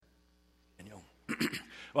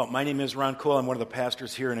Well, my name is Ron Cole. I'm one of the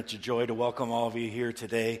pastors here, and it's a joy to welcome all of you here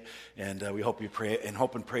today. And we hope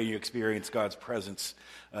and pray you experience God's presence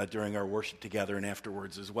during our worship together and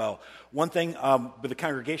afterwards as well. One thing with the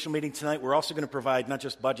congregational meeting tonight, we're also going to provide not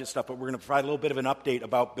just budget stuff, but we're going to provide a little bit of an update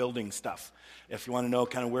about building stuff. If you want to know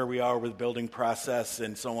kind of where we are with the building process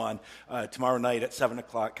and so on, tomorrow night at 7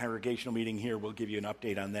 o'clock, congregational meeting here, we'll give you an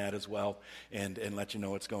update on that as well and let you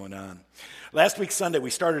know what's going on. Last week, Sunday,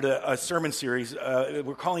 we started a sermon series.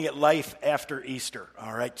 We're calling it Life After Easter.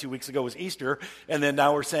 All right, 2 weeks ago was Easter, and then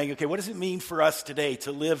now we're saying, okay, what does it mean for us today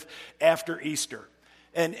to live after Easter?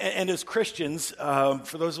 And as Christians,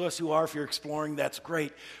 for those of us who are, if you're exploring, that's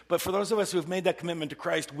great. But for those of us who have made that commitment to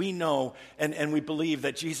Christ, we know and we believe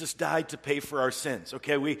that Jesus died to pay for our sins.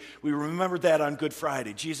 Okay, we remember that on Good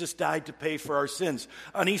Friday. Jesus died to pay for our sins.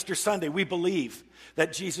 On Easter Sunday, we believe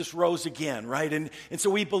that Jesus rose again, right? And so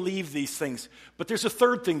we believe these things. But there's a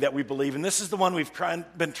third thing that we believe, and this is the one we've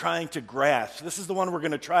been trying to grasp. This is the one we're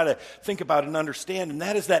going to try to think about and understand, and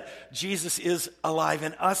that is that Jesus is alive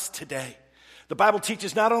in us today. The Bible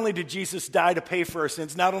teaches not only did Jesus die to pay for our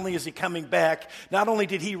sins, not only is he coming back, not only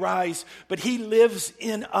did he rise, but he lives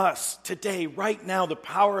in us today, right now. The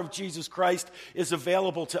power of Jesus Christ is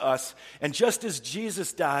available to us. And just as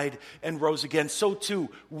Jesus died and rose again, so too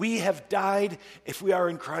we have died if we are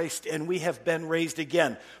in Christ, and we have been raised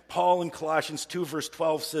again. Paul in Colossians 2 verse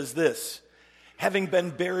 12 says this: having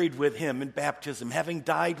been buried with him in baptism, having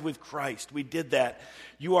died with Christ, we did that.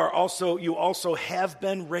 You also have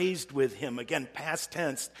been raised with him, again, past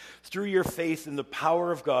tense, through your faith in the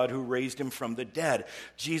power of God who raised him from the dead.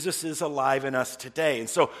 Jesus is alive in us today. And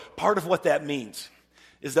so part of what that means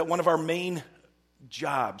is that one of our main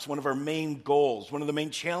jobs, one of our main goals, one of the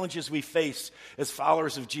main challenges we face as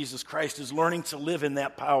followers of Jesus Christ is learning to live in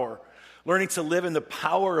that power. Learning to live in the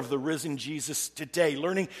power of the risen Jesus today.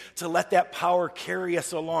 Learning to let that power carry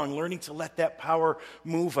us along. Learning to let that power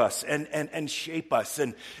move us and shape us.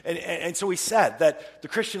 And so we said that the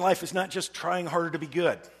Christian life is not just trying harder to be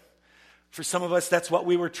good. For some of us, that's what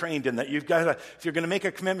we were trained in, that you've got to, if you're going to make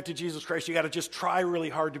a commitment to Jesus Christ, you got to just try really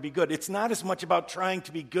hard to be good. It's not as much about trying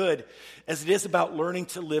to be good as it is about learning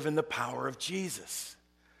to live in the power of Jesus.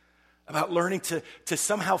 About learning to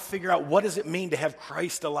somehow figure out what does it mean to have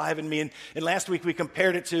Christ alive in me. And last week we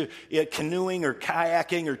compared it to canoeing or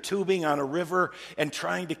kayaking or tubing on a river and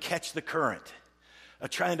trying to catch the current,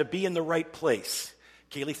 trying to be in the right place.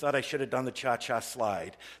 Kaylee thought I should have done the cha-cha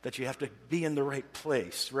slide, that you have to be in the right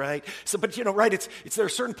place, right? So, but right, it's there are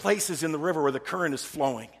certain places in the river where the current is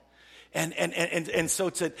flowing. And so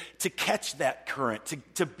to catch that current,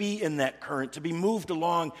 to be in that current, to be moved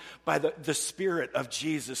along by the Spirit of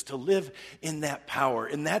Jesus, to live in that power.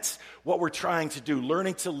 And that's what we're trying to do,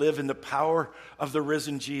 learning to live in the power of the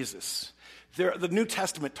risen Jesus. The New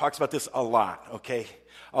Testament talks about this a lot, okay?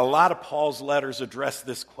 A lot of Paul's letters address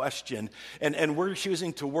this question. And we're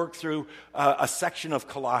choosing to work through a section of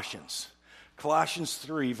Colossians. Colossians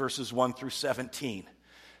 3, verses 1 through 17.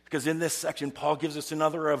 Because in this section, Paul gives us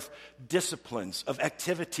another of disciplines, of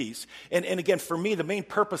activities. And again, for me, the main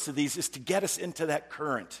purpose of these is to get us into that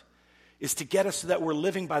current, is to get us so that we're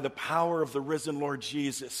living by the power of the risen Lord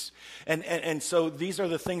Jesus. And so these are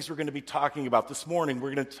the things we're going to be talking about this morning.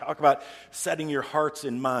 We're going to talk about setting your hearts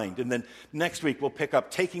in mind. And then next week, we'll pick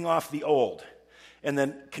up taking off the old, and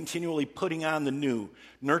then continually putting on the new,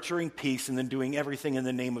 nurturing peace, and then doing everything in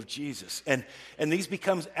the name of Jesus. And these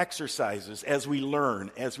becomes exercises as we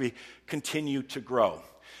learn, as we continue to grow.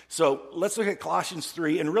 So let's look at Colossians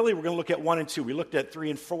 3, and really we're going to look at 1 and 2. We looked at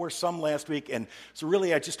 3 and 4 some last week, and so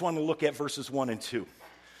really I just want to look at verses 1 and 2.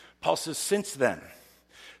 Paul says, since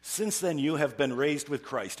then you have been raised with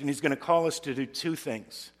Christ. And he's going to call us to do two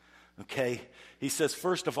things, okay? He says,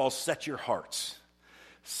 first of all, set your hearts.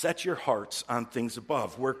 Set your hearts on things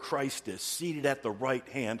above, where Christ is, seated at the right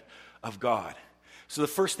hand of God. So the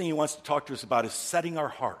first thing he wants to talk to us about is setting our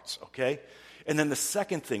hearts, okay? And then the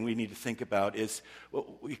second thing we need to think about is, well,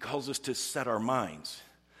 he calls us to set our minds.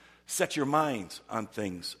 Set your minds on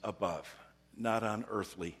things above, not on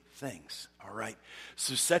earthly things, all right?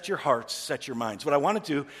 So set your hearts, set your minds. What I want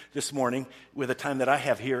to do this morning with the time that I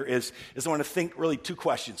have here is I want to think really two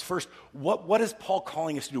questions. First, what is Paul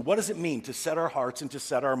calling us to do? What does it mean to set our hearts and to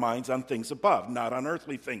set our minds on things above, not on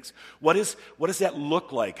earthly things? What does that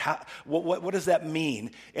look like? What does that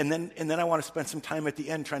mean? And then I want to spend some time at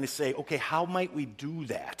the end trying to say, okay, how might we do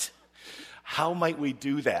that? How might we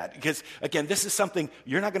do that? Because, again, this is something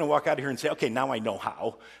you're not going to walk out of here and say, okay, now I know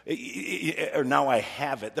how, or now I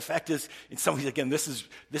have it. The fact is, in some ways, again, this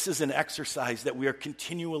is an exercise that we are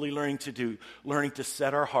continually learning to do, learning to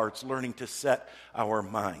set our hearts, learning to set our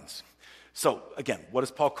minds. So, again, what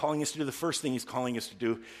is Paul calling us to do? The first thing he's calling us to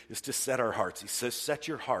do is to set our hearts. He says, set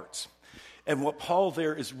your hearts. And what Paul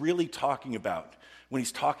there is really talking about when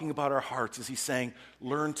he's talking about our hearts is he's saying,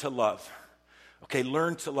 learn to love. Okay,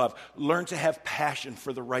 learn to love. Learn to have passion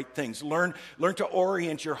for the right things. Learn to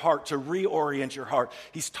orient your heart, to reorient your heart.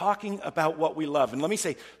 He's talking about what we love. And let me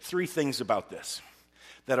say 3 things about this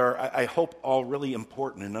that are, I hope, all really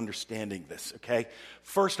important in understanding this, okay?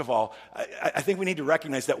 First of all, I think we need to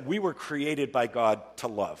recognize that we were created by God to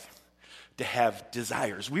love, to have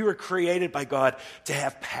desires. We were created by God to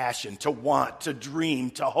have passion, to want, to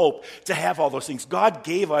dream, to hope, to have all those things. God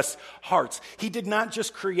gave us hearts. He did not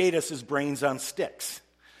just create us as brains on sticks.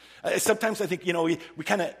 Sometimes I think, we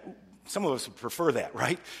kind of, some of us would prefer that,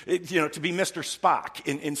 right? To be Mr. Spock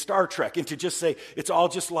in Star Trek and to just say, it's all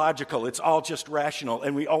just logical, it's all just rational,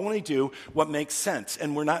 and we only do what makes sense,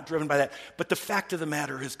 and we're not driven by that. But the fact of the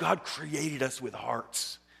matter is God created us with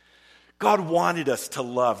hearts. God wanted us to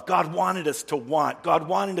love. God wanted us to want. God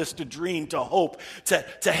wanted us to dream, to hope,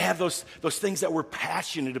 to have those things that we're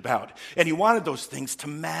passionate about. And he wanted those things to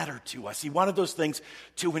matter to us. He wanted those things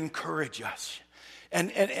to encourage us.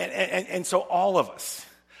 And so all of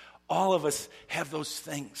us have those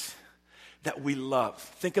things that we love.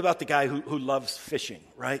 Think about the guy who loves fishing,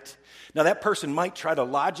 right? Now that person might try to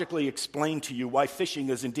logically explain to you why fishing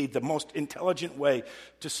is indeed the most intelligent way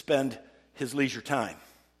to spend his leisure time.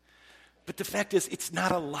 But the fact is, it's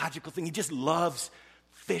not a logical thing. He just loves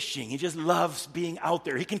fishing. He just loves being out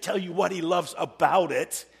there. He can tell you what he loves about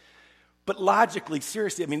it. But logically,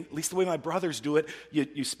 seriously, at least the way my brothers do it,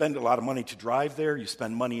 you spend a lot of money to drive there. You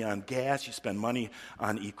spend money on gas. You spend money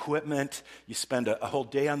on equipment. You spend a whole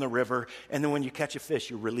day on the river. And then when you catch a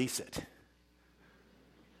fish, you release it.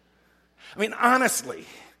 Honestly,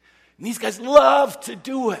 these guys love to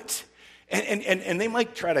do it. And they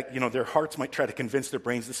might try to, their hearts might try to convince their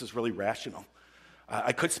brains this is really rational.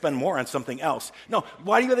 I could spend more on something else. No,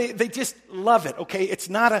 why do they just love it, okay? It's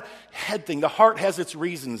not a head thing. The heart has its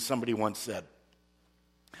reasons, somebody once said.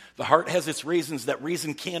 The heart has its reasons that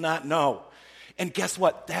reason cannot know. And guess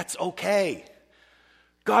what? That's okay.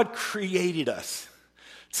 God created us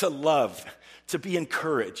to love, to be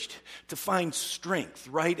encouraged, to find strength,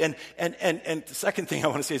 right? And the second thing I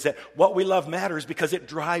want to say is that what we love matters because it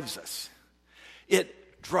drives us.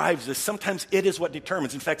 It drives us. Sometimes it is what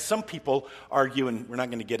determines. In fact, some people argue, and we're not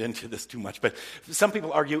going to get into this too much, but some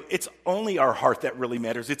people argue it's only our heart that really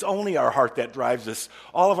matters. It's only our heart that drives us.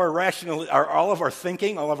 All of our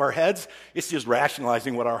thinking, all of our heads, it's just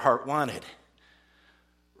rationalizing what our heart wanted,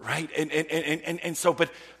 right? And so,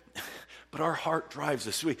 but our heart drives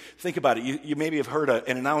us. Think about it. You maybe have heard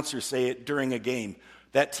an announcer say it during a game.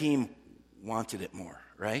 That team wanted it more,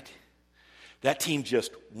 right? That team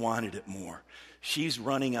just wanted it more. She's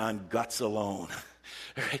running on guts alone,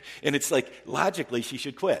 right? And it's like, logically, she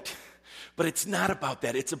should quit. But it's not about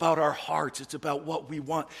that. It's about our hearts. It's about what we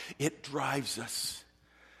want. It drives us.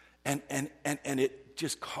 And it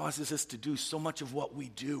just causes us to do so much of what we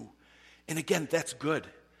do. And again, that's good.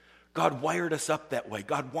 God wired us up that way.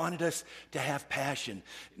 God wanted us to have passion.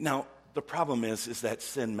 Now, the problem is that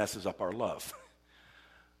sin messes up our love.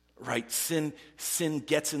 Right? Sin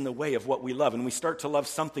gets in the way of what we love, and we start to love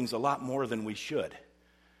some things a lot more than we should.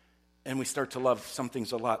 And we start to love some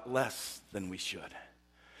things a lot less than we should.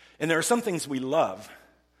 And there are some things we love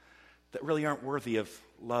that really aren't worthy of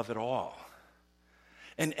love at all.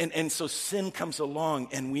 And so sin comes along,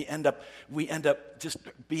 and we end up just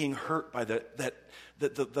being hurt by the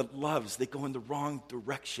loves. They go in the wrong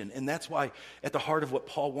direction. And that's why at the heart of what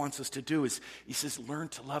Paul wants us to do is he says, learn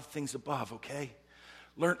to love things above, okay?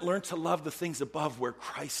 Learn to love the things above where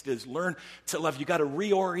Christ is. Learn to love. You got to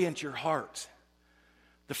reorient your heart.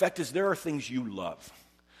 The fact is, there are things you love.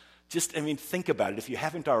 Think about it. If you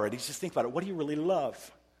haven't already, just think about it. What do you really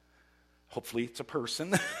love? Hopefully it's a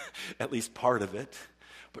person, at least part of it.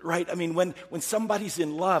 But right, when somebody's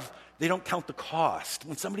in love, they don't count the cost.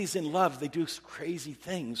 When somebody's in love, they do crazy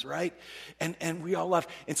things, right? And we all love.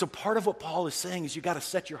 And so part of what Paul is saying is you got to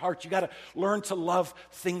set your heart. You got to learn to love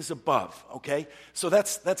things above, okay? So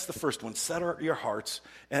that's the first one. Set your hearts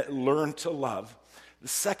and learn to love. The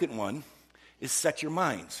second one is set your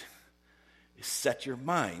minds. Set your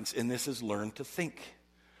minds, and this is learn to think.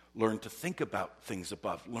 Learn to think about things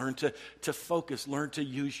above. Learn to focus. Learn to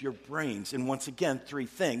use your brains. And once again, 3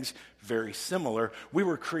 things, very similar. We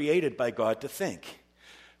were created by God to think.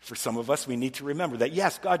 For some of us, we need to remember that,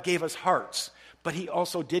 yes, God gave us hearts, but he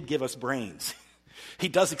also did give us brains. He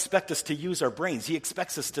does expect us to use our brains. He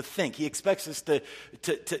expects us to think. He expects us to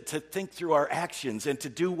think through our actions and to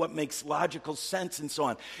do what makes logical sense and so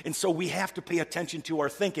on. And so we have to pay attention to our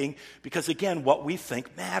thinking because, again, what we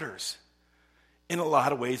think matters. In a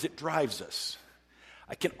lot of ways, it drives us.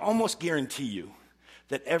 I can almost guarantee you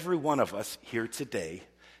that every one of us here today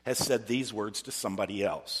has said these words to somebody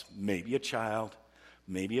else. Maybe a child,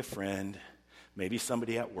 maybe a friend, maybe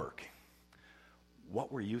somebody at work.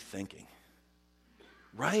 What were you thinking?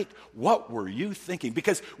 Right? What were you thinking?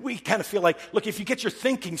 Because we kind of feel like, look, if you get your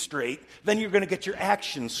thinking straight, then you're going to get your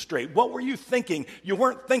actions straight. What were you thinking? You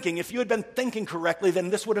weren't thinking. If you had been thinking correctly, then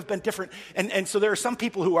this would have been different. And so there are some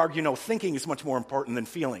people who argue, no, thinking is much more important than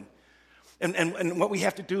feeling. And what we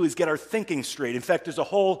have to do is get our thinking straight. In fact, there's a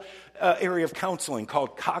whole area of counseling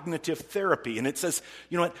called cognitive therapy. And it says,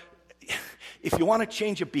 you know what? If you want to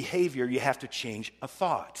change a behavior, you have to change a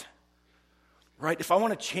thought. Right? If I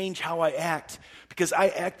want to change how I act because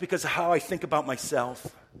of how I think about myself.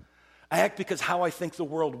 I act because how I think the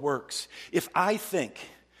world works. If I think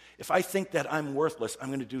that I'm worthless, I'm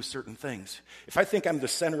going to do certain things. If I think I'm the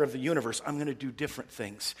center of the universe, I'm going to do different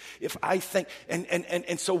things. If I think,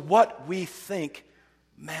 and so what we think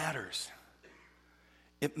matters.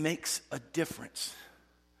 It makes a difference.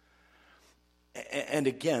 And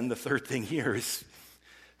again, the third thing here is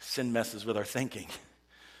sin messes with our thinking.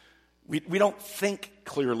 We don't think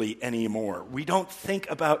clearly anymore. We don't think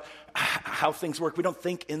about how things work. We don't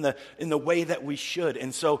think in the way that we should.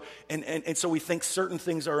 And so we think certain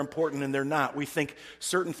things are important and they're not. We think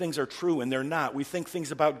certain things are true and they're not. We think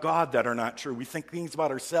things about God that are not true. We think things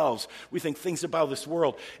about ourselves. We think things about this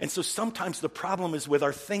world. And so sometimes the problem is with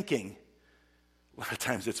our thinking. A lot of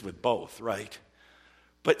times it's with both, right?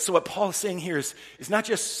 But so what Paul is saying here is not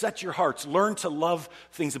just set your hearts, learn to love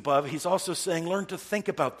things above. He's also saying learn to think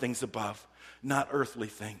about things above, not earthly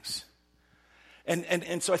things.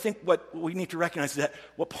 And so I think what we need to recognize is that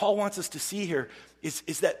what Paul wants us to see here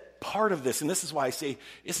is that part of this, and this is why I say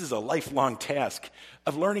this is a lifelong task,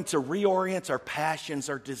 of learning to reorient our passions,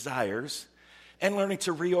 our desires, and learning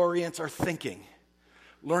to reorient our thinking.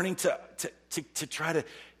 Learning to try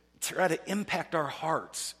to impact our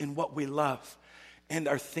hearts in what we love. And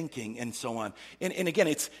our thinking and so on. And again,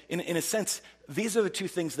 it's in a sense, these are the two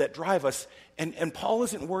things that drive us. And Paul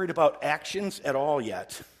isn't worried about actions at all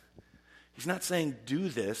yet. He's not saying do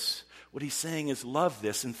this. What he's saying is love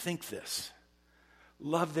this and think this.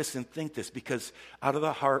 Love this and think this, because out of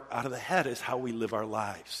the heart, out of the head is how we live our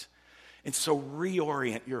lives. And so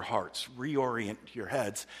reorient your hearts, reorient your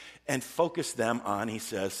heads, and focus them on, he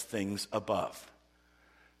says, things above.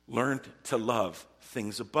 Learn to love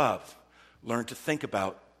things above. Learn to think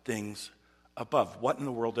about things above. What in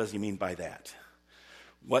the world does he mean by that?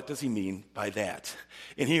 What does he mean by that?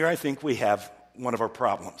 And here I think we have one of our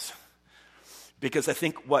problems. Because I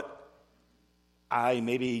think what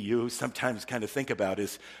maybe you sometimes kind of think about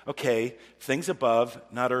is, okay, things above,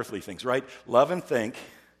 not earthly things, right? Love and think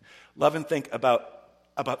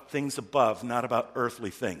about things above, not about earthly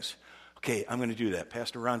things. Okay, I'm going to do that.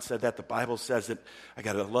 Pastor Ron said that. The Bible says that I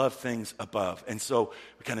got to love things above. And so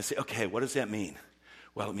we kind of say, okay, what does that mean?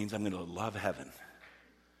 Well, it means I'm going to love heaven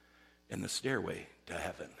and the stairway to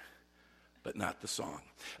heaven, but not the song.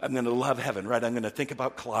 I'm going to love heaven, right? I'm going to think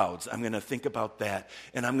about clouds. I'm going to think about that.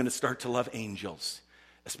 And I'm going to start to love angels,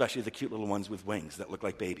 especially the cute little ones with wings that look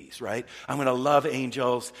like babies, right? I'm going to love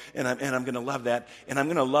angels, and I'm going to love that. And I'm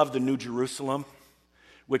going to love the New Jerusalem,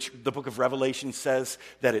 which the book of Revelation says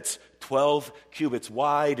that it's 12 cubits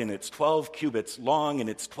wide, and it's 12 cubits long, and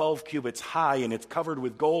it's 12 cubits high, and it's covered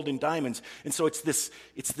with gold and diamonds. And so it's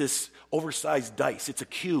this oversized dice. It's a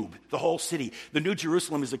cube, the whole city. The New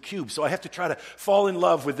Jerusalem is a cube, so I have to try to fall in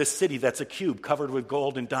love with this city that's a cube covered with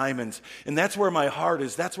gold and diamonds. And that's where my heart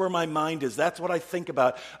is. That's where my mind is. That's what I think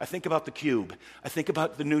about. I think about the cube. I think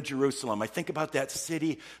about the New Jerusalem. I think about that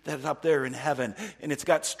city that's up there in heaven, and it's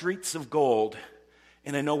got streets of gold.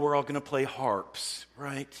 And I know we're all going to play harps,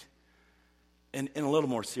 right? And a little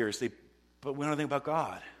more seriously, but we don't think about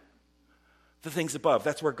God. The things above,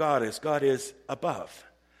 that's where God is. God is above.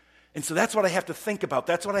 And so that's what I have to think about.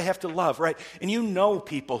 That's what I have to love, right? And you know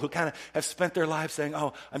people who kind of have spent their lives saying,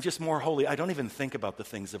 oh, I'm just more holy. I don't even think about the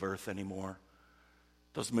things of earth anymore,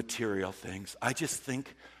 those material things. I just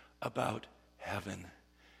think about heaven.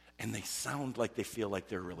 And they sound like they feel like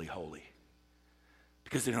they're really holy.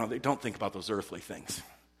 Because they don't think about those earthly things.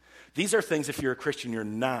 These are things, if you're a Christian, you're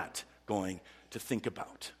not going to think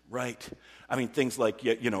about, right? I mean, things like,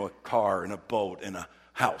 a car and a boat and a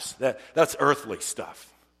house. That's earthly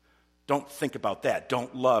stuff. Don't think about that.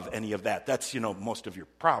 Don't love any of that. That's, most of your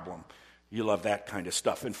problem. You love that kind of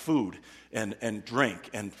stuff. And food and drink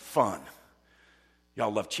and fun. Y'all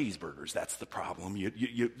love cheeseburgers. That's the problem.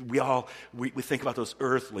 We think about those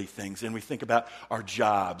earthly things, and we think about our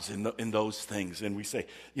jobs and those things, and we say,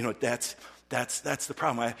 That's the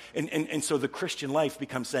problem. And so the Christian life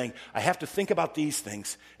becomes saying, I have to think about these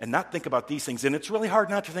things and not think about these things. And it's really hard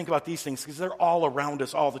not to think about these things because they're all around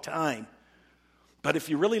us all the time. But if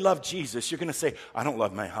you really love Jesus, you're going to say, I don't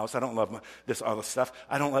love my house. I don't love all this stuff.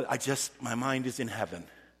 My mind is in heaven.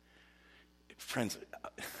 Friends,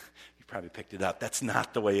 you probably picked it up. That's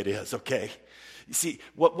not the way it is, okay? You see,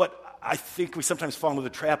 what I think we sometimes fall into the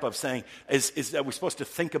trap of saying is that we're supposed to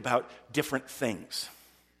think about different things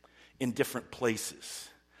in different places.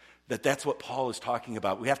 That's what Paul is talking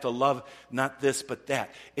about. We have to love not this, but that.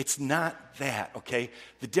 It's not that, okay?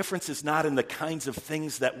 The difference is not in the kinds of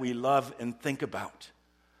things that we love and think about.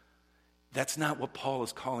 That's not what Paul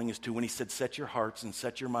is calling us to when he said, set your hearts and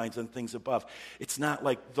set your minds on things above. It's not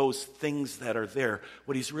like those things that are there.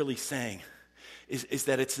 What he's really saying is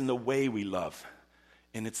that it's in the way we love,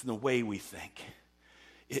 and it's in the way we think.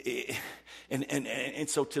 And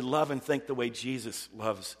so to love and think the way Jesus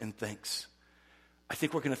loves and thinks, I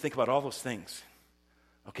think we're going to think about all those things,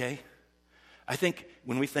 okay? I think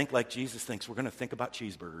when we think like Jesus thinks, we're going to think about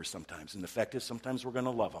cheeseburgers sometimes. And the fact is, sometimes we're going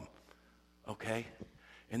to love them, okay?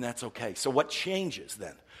 And that's okay. So what changes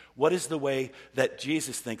then? What is the way that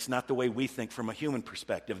Jesus thinks, not the way we think from a human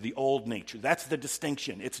perspective, the old nature? That's the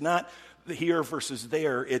distinction. It's not here versus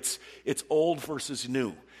there. It's old versus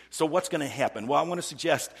new. So what's going to happen? Well, I want to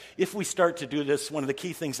suggest if we start to do this, one of the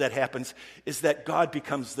key things that happens is that God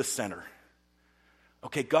becomes the center.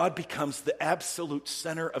 Okay, God becomes the absolute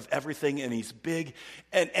center of everything, and he's big,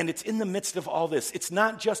 and it's in the midst of all this. It's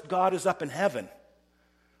not just God is up in heaven.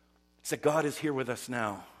 It's that God is here with us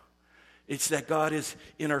now. It's that God is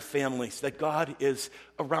in our families, that God is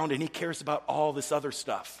around, and he cares about all this other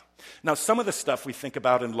stuff. Now, some of the stuff we think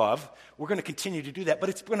about and love, we're going to continue to do that, but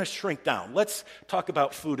it's going to shrink down. Let's talk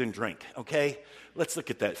about food and drink, okay? Let's look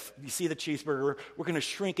at that. You see the cheeseburger? We're going to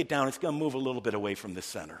shrink it down. It's going to move a little bit away from the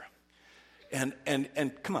center. And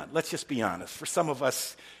come on, let's just be honest. For some of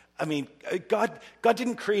us, I mean, God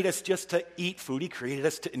didn't create us just to eat food. He created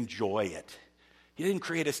us to enjoy it. He didn't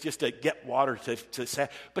create us just to get water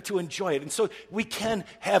but to enjoy it. And so we can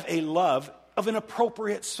have a love of an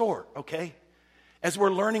appropriate sort, okay? As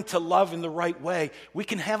we're learning to love in the right way, we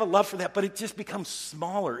can have a love for that, but it just becomes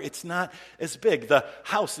smaller. It's not as big. The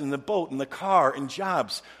house and the boat and the car and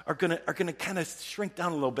jobs are gonna kind of shrink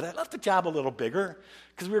down a little bit. I love the job a little bigger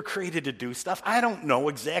because we were created to do stuff. I don't know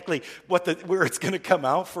exactly where it's going to come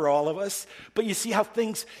out for all of us, but you see how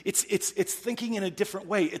things. It's thinking in a different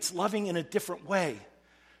way. It's loving in a different way.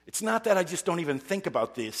 It's not that I just don't even think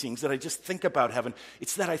about these things, that I just think about heaven.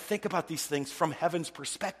 It's that I think about these things from heaven's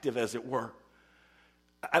perspective, as it were.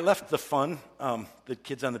 I left the fun, the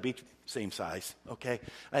kids on the beach, same size, okay?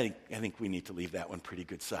 I think we need to leave that one pretty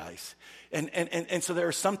good size. And so there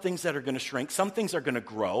are some things that are going to shrink. Some things are going to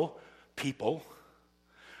grow. People.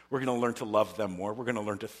 We're going to learn to love them more. We're going to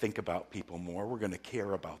learn to think about people more. We're going to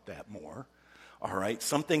care about that more, all right?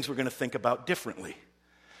 Some things we're going to think about differently.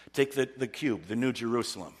 Take the cube, the New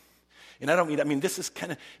Jerusalem. And I mean, this is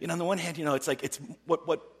kind of, on the one hand, it's like, it's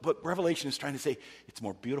what Revelation is trying to say, it's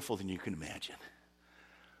more beautiful than you can imagine.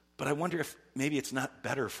 But I wonder if maybe it's not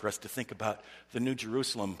better for us to think about the New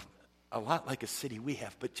Jerusalem a lot like a city we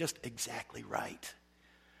have, but just exactly right.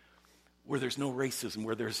 Where there's no racism,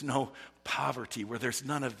 where there's no poverty, where there's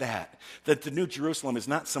none of that. That the New Jerusalem is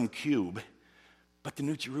not some cube, but the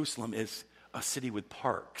New Jerusalem is a city with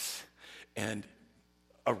parks and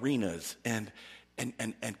arenas and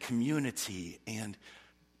community and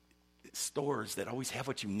stores that always have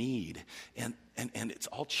what you need, and it's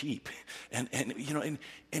all cheap, and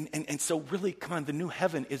so really, come on, the new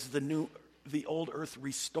heaven is the old earth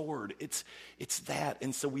restored. It's that,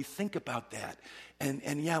 and so we think about that,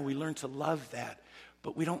 and yeah, we learn to love that,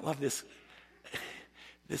 but we don't love this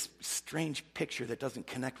strange picture that doesn't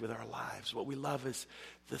connect with our lives. What we love is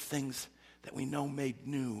the things that we know made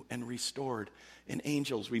new and restored. In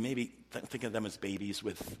angels, we maybe think of them as babies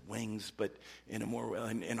with wings, but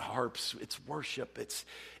in harps, it's worship.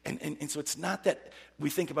 And so it's not that we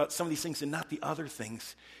think about some of these things and not the other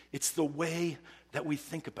things. It's the way that we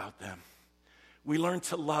think about them. We learn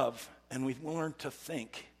to love and we learn to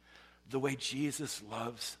think the way Jesus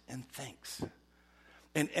loves and thinks.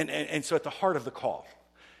 And so at the heart of the call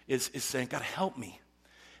is saying, God, help me.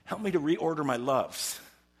 Help me to reorder my loves.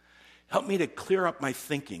 Help me to clear up my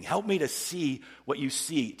thinking. Help me to see what you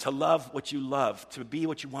see, to love what you love, to be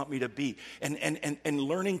what you want me to be. And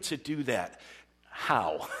learning to do that.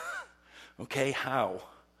 How? Okay, how?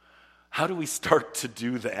 How do we start to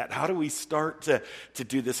do that? How do we start to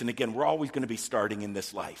do this? And again, we're always going to be starting in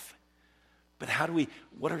this life. But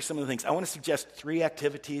what are some of the things? I want to suggest 3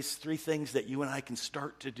 activities, 3 things that you and I can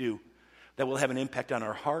start to do that will have an impact on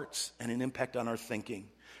our hearts and an impact on our thinking,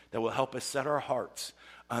 that will help us set our hearts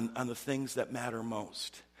on the things that matter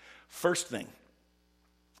most. First thing,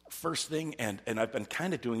 and I've been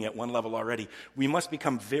kind of doing it at one level already, we must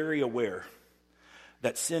become very aware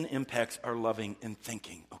that sin impacts our loving and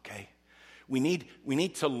thinking, okay? We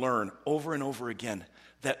need to learn over and over again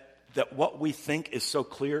that what we think is so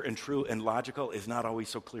clear and true and logical is not always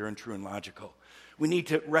so clear and true and logical. We need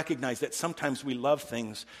to recognize that sometimes we love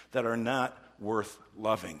things that are not worth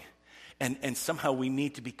loving. And somehow we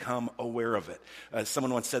need to become aware of it.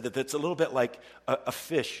 Someone once said that it's a little bit like a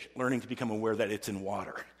fish learning to become aware that it's in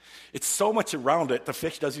water. It's so much around it, the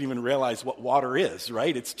fish doesn't even realize what water is,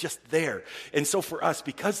 right? It's just there. And so for us,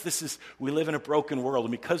 because we live in a broken world,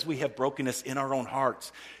 and because we have brokenness in our own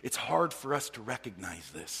hearts, it's hard for us to recognize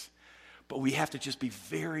this. But we have to just be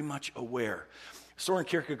very much aware. Soren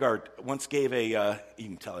Kierkegaard once gave you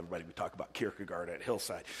can tell everybody we talk about Kierkegaard at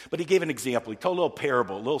Hillside, but he gave an example. He told a little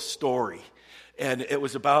parable, a little story, and it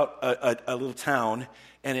was about a little town,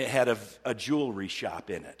 and it had a jewelry shop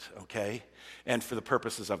in it, okay? And for the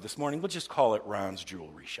purposes of this morning, we'll just call it Ron's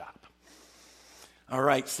Jewelry Shop. All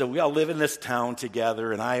right, so we all live in this town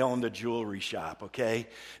together, and I own the jewelry shop, okay?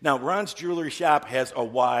 Now, Ron's Jewelry Shop has a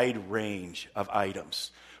wide range of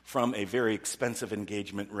items, from a very expensive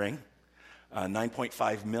engagement ring,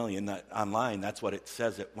 $9.5 million online, that's what it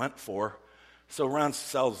says it went for. So Ron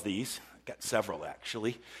sells these, got several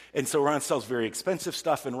actually. And so Ron sells very expensive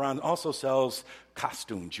stuff, and Ron also sells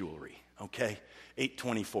costume jewelry, okay?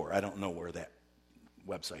 $824, I don't know where that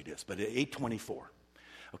website is, but $824.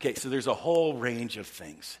 Okay, so there's a whole range of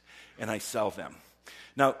things, and I sell them.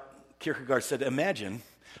 Now, Kierkegaard said, imagine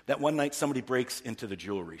that one night somebody breaks into the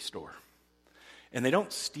jewelry store, and they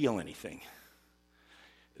don't steal anything.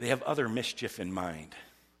 They have other mischief in mind.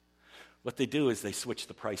 What they do is they switch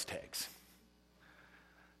the price tags.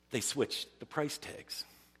 They switch the price tags.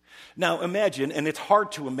 Now imagine, and it's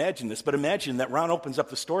hard to imagine this, but imagine that Ron opens up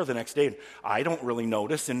the store the next day, and I don't really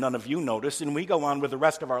notice, and none of you notice, and we go on with the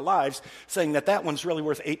rest of our lives saying that one's really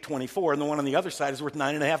worth $824, and the one on the other side is worth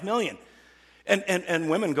 $9.5 million. And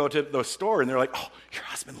women go to the store, and they're like, oh, your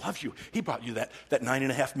husband loves you. He bought you that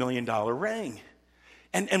 $9.5 million ring.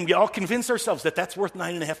 And we all convince ourselves that that's worth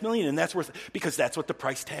 $9.5 million, and that's worth, because that's what the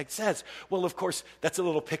price tag says. Well, of course, that's a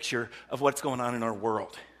little picture of what's going on in our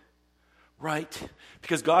world, right?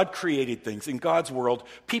 Because God created things. In God's world,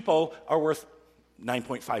 people are worth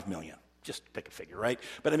 $9.5 million. Just pick a figure, right?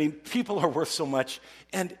 But I mean, people are worth so much.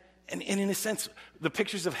 And in a sense, the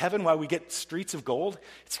pictures of heaven, why we get streets of gold,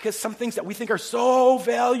 it's because some things that we think are so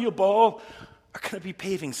valuable are going to be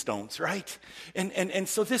paving stones, right? And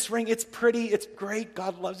so this ring, it's pretty, it's great,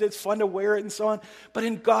 God loves it, it's fun to wear it and so on. But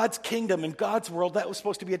in God's kingdom, in God's world, that was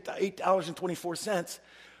supposed to be at $8.24.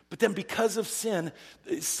 But then because of sin,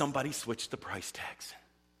 somebody switched the price tags.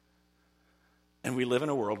 And we live in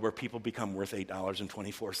a world where people become worth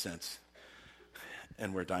 $8.24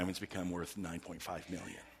 and where diamonds become worth $9.5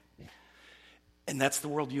 million. And that's the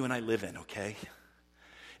world you and I live in, okay?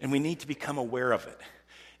 And we need to become aware of it.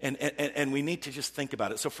 And we need to just think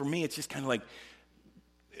about it. So for me, it's just kind of like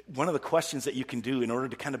one of the questions that you can do in order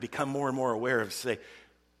to kind of become more and more aware of, say,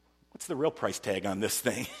 what's the real price tag on this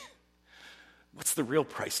thing? What's the real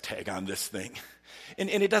price tag on this thing? And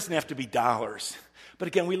it doesn't have to be dollars. But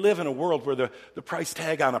again, we live in a world where the price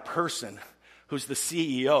tag on a person who's the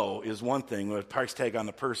CEO is one thing, or the price tag on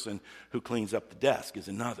the person who cleans up the desk is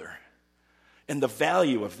another. And the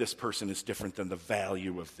value of this person is different than the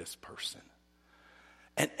value of this person.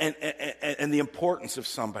 And the importance of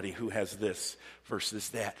somebody who has this versus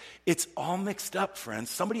that. It's all mixed up, friends.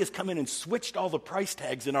 Somebody has come in and switched all the price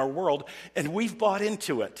tags in our world, and we've bought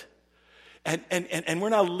into it. And we're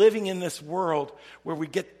now living in this world where we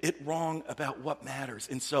get it wrong about what matters.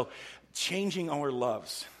 And so changing our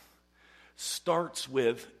loves starts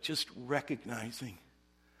with just recognizing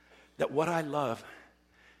that what I love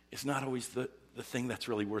is not always the thing that's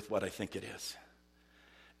really worth what I think it is.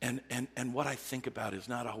 And what I think about is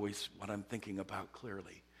not always what I'm thinking about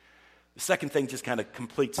clearly. The second thing just kind of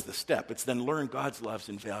completes the step. It's then learn God's loves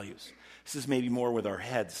and values. This is maybe more with our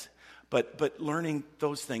heads, but learning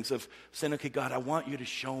those things of saying, okay, God, I want you to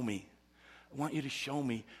show me. I want you to show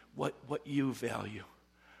me what you value.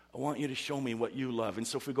 I want you to show me what you love. And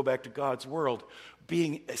so if we go back to God's world,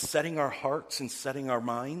 setting our hearts and setting our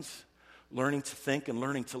minds, learning to think and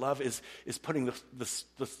learning to love is putting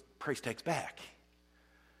the price tags back.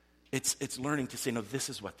 It's learning to say, no, this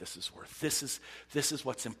is what this is worth. This is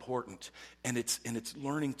what's important. And it's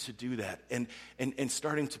learning to do that and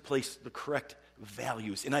starting to place the correct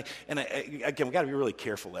values. And again, we got to be really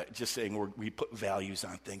careful at just saying we put values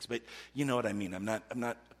on things, but you know what I mean. I'm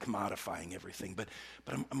not commodifying everything, but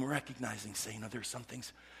I'm recognizing, saying, no, there's some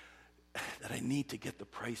things that I need to get the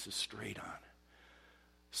prices straight on.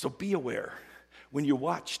 So be aware when you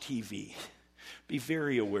watch TV. Be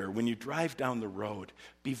very aware. When you drive down the road,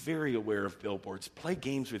 be very aware of billboards. Play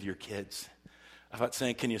games with your kids about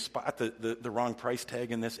saying, can you spot the wrong price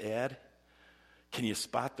tag in this ad? Can you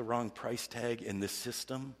spot the wrong price tag in this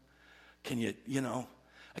system? Can you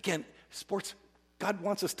again, sports, God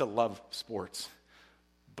wants us to love sports,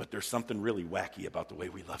 but there's something really wacky about the way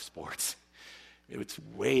we love sports. It's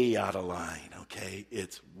way out of line, okay?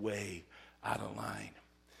 It's way out of line.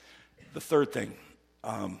 The third thing,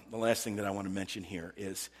 the last thing that I want to mention here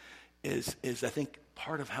is I think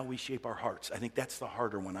part of how we shape our hearts. I think that's the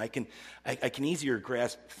harder one. I can easier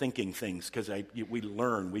grasp thinking things because we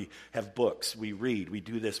learn, we have books, we read, we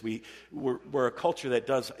do this. We're a culture that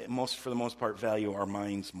does for the most part value our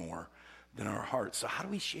minds more than our hearts. So how do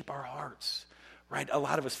we shape our hearts? Right? A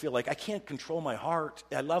lot of us feel like I can't control my heart.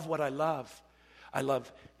 I love what I love. I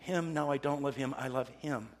love him. Now I don't love him. I love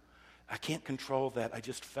him. I can't control that. I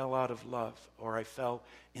just fell out of love, or I fell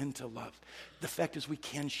into love. The fact is we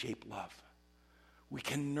can shape love. We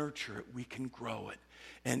can nurture it. We can grow it.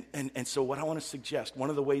 And so what I want to suggest, one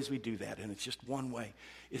of the ways we do that, and it's just one way,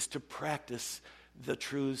 is to practice the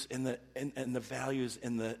truths and the values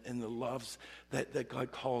and the loves that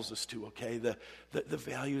God calls us to, okay? The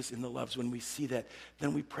values and the loves, when we see that,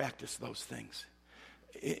 then we practice those things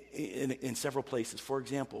in several places. For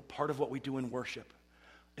example, part of what we do in worship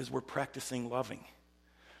is we're practicing loving.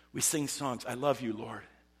 We sing songs, I love you, Lord.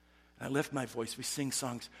 I lift my voice. We sing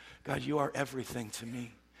songs, God, you are everything to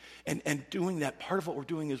me. And doing that, part of what we're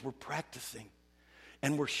doing is we're practicing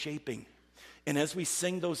and we're shaping. And as we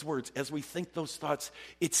sing those words, as we think those thoughts,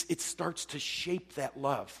 it starts to shape that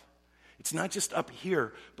love. It's not just up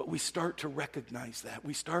here, but we start to recognize that.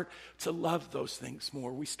 We start to love those things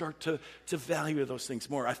more. We start to value those things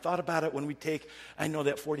more. I thought about it when I know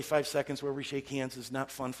that 45 seconds where we shake hands is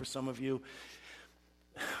not fun for some of you.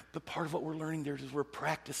 But part of what we're learning there is we're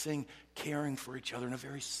practicing caring for each other in a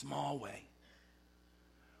very small way.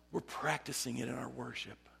 We're practicing it in our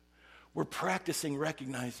worship. We're practicing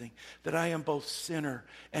recognizing that I am both sinner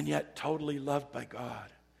and yet totally loved by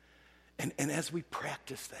God. And as we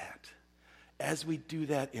practice that, as we do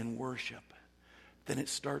that in worship, then it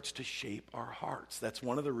starts to shape our hearts. That's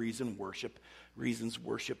one of the reasons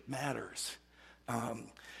worship matters.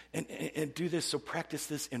 And do this, so practice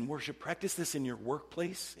this in worship. Practice this in your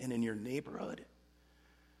workplace and in your neighborhood.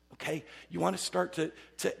 Okay? You want to start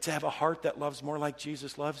to have a heart that loves more like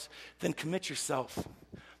Jesus loves? Then commit yourself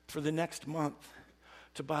for the next month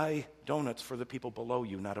to buy donuts for the people below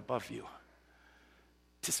you, not above you.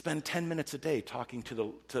 To spend 10 minutes a day talking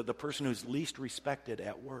to the person who's least respected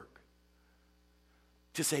at work.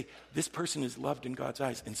 To say, this person is loved in God's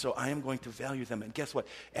eyes, and so I am going to value them. And guess what?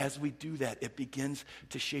 As we do that, it begins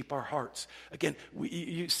to shape our hearts. Again,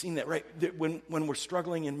 you've seen that, right? That when we're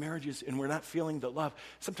struggling in marriages and we're not feeling the love,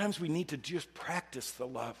 sometimes we need to just practice the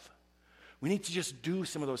love. We need to just do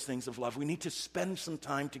some of those things of love. We need to spend some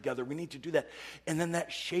time together. We need to do that. And then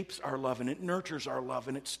that shapes our love, and it nurtures our love,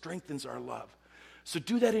 and it strengthens our love. So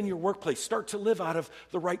do that in your workplace. Start to live out of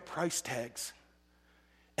the right price tags.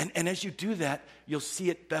 And as you do that, you'll see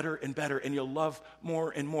it better and better, and you'll love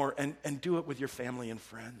more and more, and do it with your family and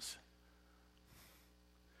friends.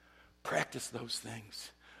 Practice those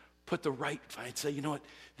things. Put the right, I'd say, you know what,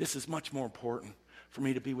 this is much more important for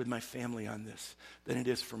me to be with my family on this than it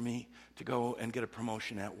is for me to go and get a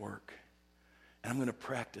promotion at work. And I'm going to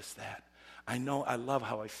practice that. I know I love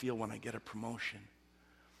how I feel when I get a promotion.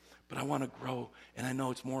 But I want to grow, and I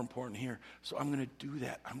know it's more important here. So I'm going to do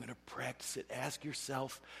that. I'm going to practice it. Ask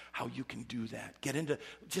yourself how you can do that.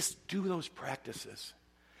 Just do those practices.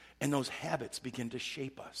 And those habits begin to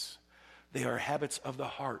shape us. They are habits of the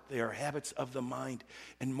heart. They are habits of the mind.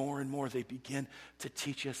 And more they begin to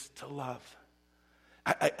teach us to love.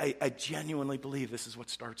 I genuinely believe this is what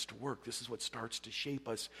starts to work. This is what starts to shape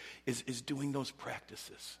us, is doing those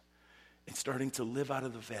practices and starting to live out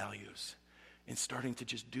of the values. And starting to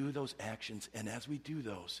just do those actions. And as we do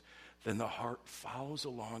those, then the heart follows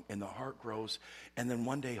along and the heart grows. And then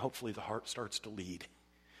one day, hopefully, the heart starts to lead.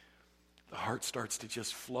 The heart starts to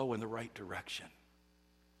just flow in the right direction.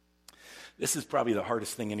 This is probably the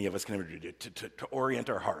hardest thing any of us can ever do, to orient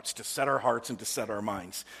our hearts, to set our hearts and to set our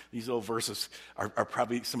minds. These little verses are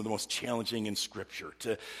probably some of the most challenging in Scripture,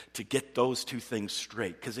 to get those two things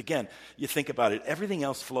straight. Because again, you think about it, everything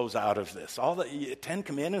else flows out of this. All the 10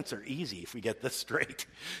 commandments are easy if we get this straight.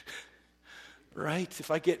 Right?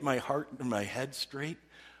 If I get my heart and my head straight,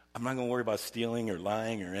 I'm not going to worry about stealing or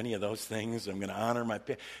lying or any of those things. I'm going to honor my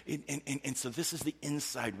parents. And so this is the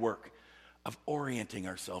inside work of orienting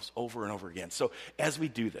ourselves over and over again. So as we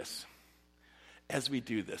do this, as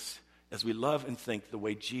we love and think the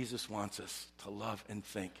way Jesus wants us to love and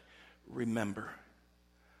think, remember,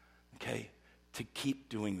 okay, to keep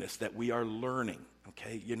doing this, that we are learning,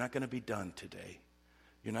 okay? You're not going to be done today.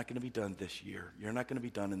 You're not going to be done this year. You're not going to be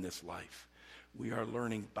done in this life. We are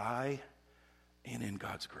learning by and in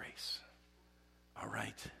God's grace. All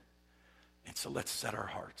right? And so let's set our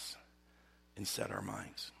hearts and set our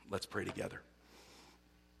minds. Let's pray together.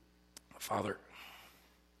 Father,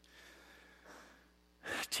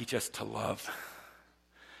 teach us to love.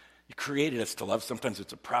 You created us to love. Sometimes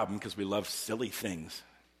it's a problem because we love silly things.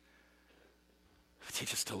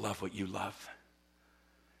 Teach us to love what you love.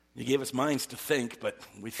 You gave us minds to think, but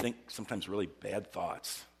we think sometimes really bad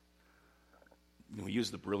thoughts. We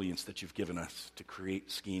use the brilliance that you've given us to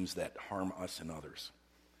create schemes that harm us and others.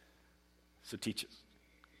 So teach us.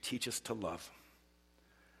 Teach us to love.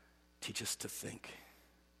 Teach us to think.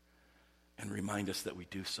 And remind us that we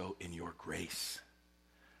do so in your grace.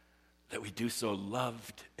 That we do so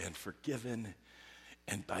loved and forgiven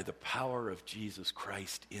and by the power of Jesus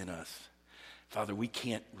Christ in us. Father, we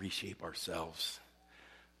can't reshape ourselves,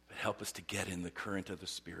 but help us to get in the current of the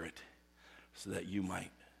Spirit so that you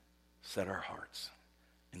might set our hearts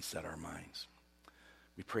and set our minds.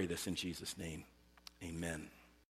 We pray this in Jesus' name. Amen.